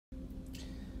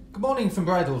Good morning from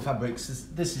Bridal Fabrics.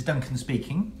 This is Duncan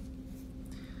speaking.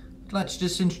 I'd like to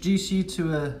just introduce you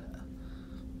to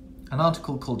an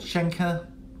article called Chenca,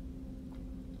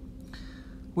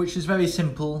 which is very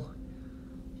simple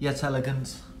yet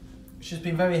elegant, which has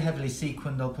been very heavily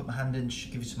sequined. I'll put my hand in to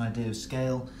give you some idea of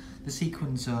scale. The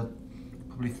sequins are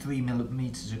probably 3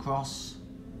 millimeters across.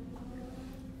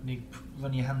 When you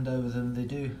run your hand over them, they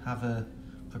do have a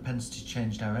propensity to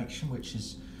change direction, which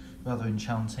is rather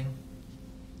enchanting.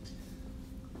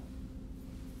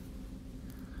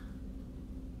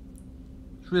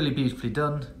 It's really beautifully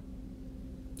done.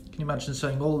 Can you imagine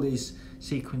sewing all these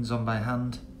sequins on by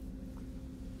hand?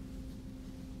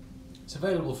 It's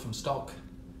available from stock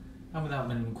and without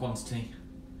minimum quantity,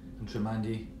 and to remind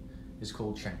you, it's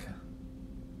called Chenca.